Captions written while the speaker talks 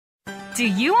Do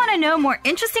you want to know more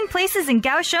interesting places in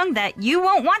Kaohsiung that you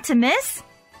won't want to miss?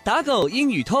 打狗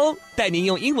英语通，带您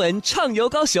用英文畅游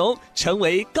高雄，成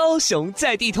为高雄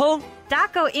在地通。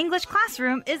Daco English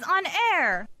Classroom is on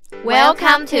air.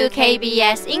 Welcome to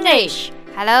KBS English.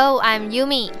 Hello, I'm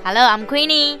Yumi. Hello, I'm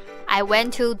Queenie. I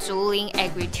went to Zhulin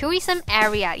Agri-tourism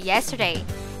Area yesterday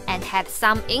and had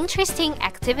some interesting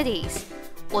activities.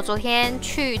 我昨天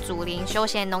去竹林休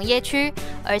闲农业区，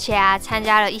而且参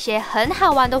加了一些很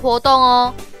好玩的活动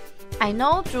哦。I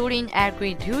know Zhulin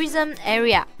Agri-tourism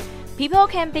Area. People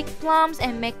can pick plums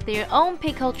and make their own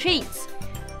pickled treats.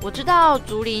 我知道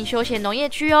竹林休闲农业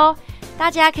区哦，大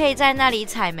家可以在那里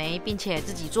采梅，并且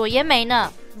自己做醃梅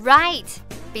呢。Right.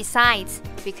 Besides,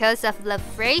 because of the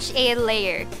fresh air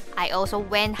layer, I also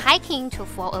went hiking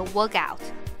for a workout.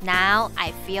 Now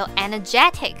I feel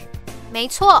energetic. 没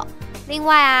错。另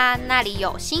外那里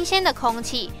有新鲜的空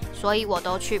气，所以我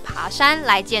都去爬山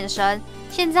来健身。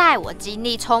现在我精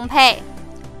力充沛。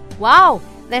Wow,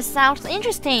 that sounds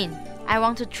interesting. I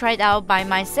want to try it out by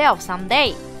myself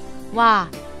someday. 哇，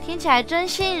听起来真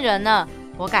吸引人呢！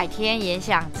我改天也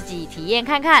想自己体验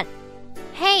看看。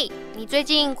嘿，你最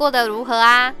近过得如何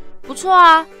啊？不错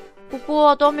啊，不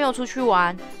过都没有出去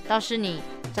玩。倒是你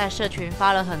在社群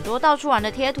发了很多到处玩的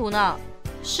贴图呢。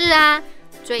是啊。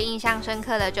最印象深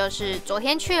刻的就是昨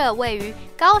天去了位于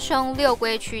高雄六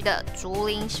龟区的竹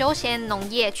林休闲农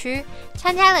业区，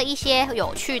参加了一些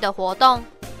有趣的活动。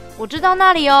我知道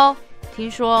那里哦，听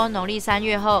说农历3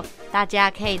月后，大家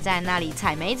可以在那里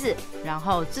采梅子，然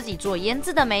后自己做腌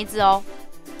制的梅子哦。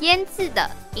腌制的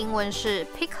英文是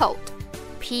Pickled,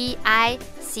 P-I-C-K-L-E-D,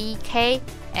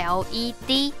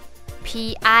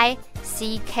 P-I-C-K-L-E-D,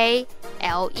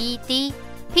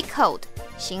 Pickled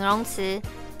形容词。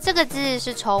这个字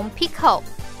是从 Pickled,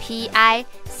 P-I-C-K-L-E,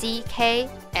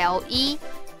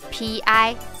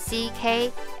 P-I-C-K-L-E,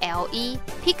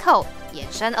 Pickled 衍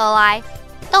生而来。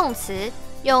动词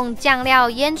用酱料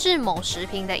腌制某食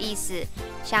品的意思，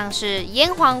像是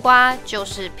腌黄瓜就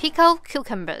是 Pickled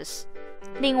cucumbers。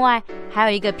另外还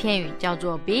有一个片语叫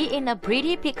做 be in a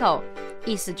pretty pickle，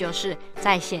 意思就是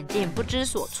在险境不知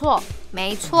所措。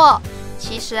没错，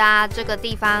其实这个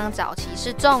地方早期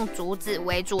是种竹子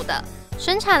为主的，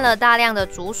生产了大量的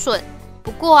竹笋。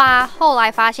不过后来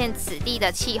发现此地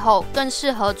的气候更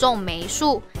适合种梅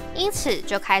树，因此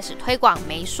就开始推广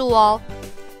梅树哦。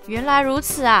原来如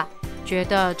此啊，觉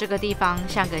得这个地方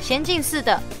像个仙境似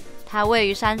的。它位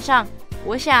于山上，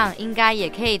我想应该也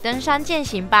可以登山健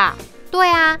行吧。对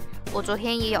啊，我昨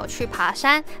天也有去爬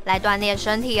山来锻炼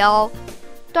身体哦。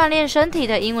锻炼身体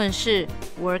的英文是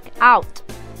work out,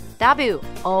 W-O-R-K-O-U-T,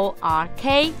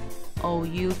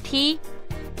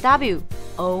 W-O-R-K-O-U-T,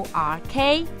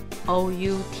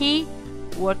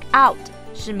 work out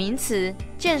是名词，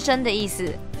健身的意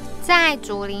思。在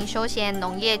竹林休闲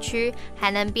农业区，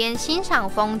还能边欣赏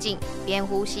风景，边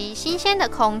呼吸新鲜的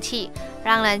空气，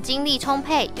让人精力充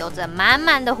沛，有着满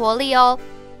满的活力哦。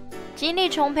精力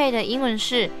充沛的英文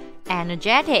是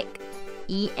ɛnʚdʒɛtɪk,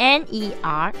 E-N-E-R-G-E-T-I-C,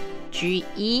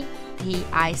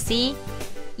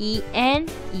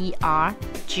 E-N-E-R-G-E-T-I-C,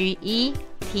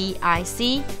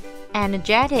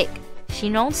 ɛnʚdʒɛtɪk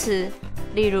形容词，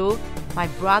例如 My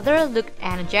brother looked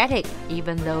energetic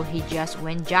even though he just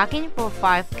went jogging for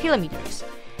 5 kilometers.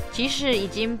 即使已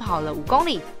经跑了5公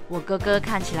里，我哥哥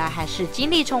看起来还是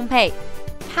精力充沛。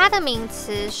它的名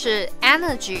词是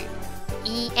energy,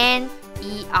 E-N-E-R-G-Y,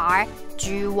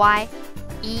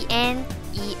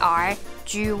 E-N-E-R-G-Y,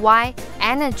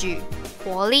 energy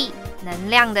活力、能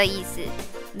量的意思。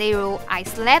例如 I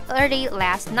slept early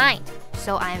last night,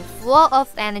 so I'm full of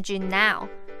energy now.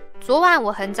 昨晚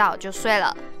我很早就睡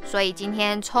了，所以今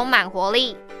天充满活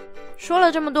力。说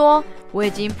了这么多，我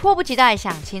已经迫不及待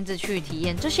想亲自去体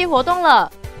验这些活动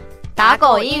了。打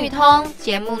狗英语通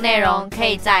节目内容可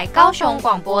以在高雄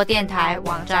广播电台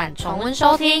网站重温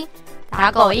收听。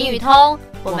打狗英语通，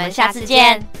我们下次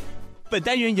见。本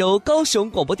单元由高雄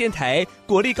广播电台、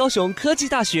国立高雄科技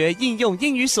大学应用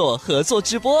英语所合作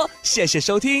直播，谢谢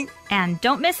收听。And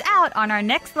don't miss out on our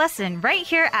next lesson right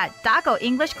here at Daco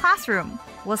English Classroom.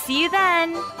 We'll see you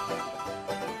then.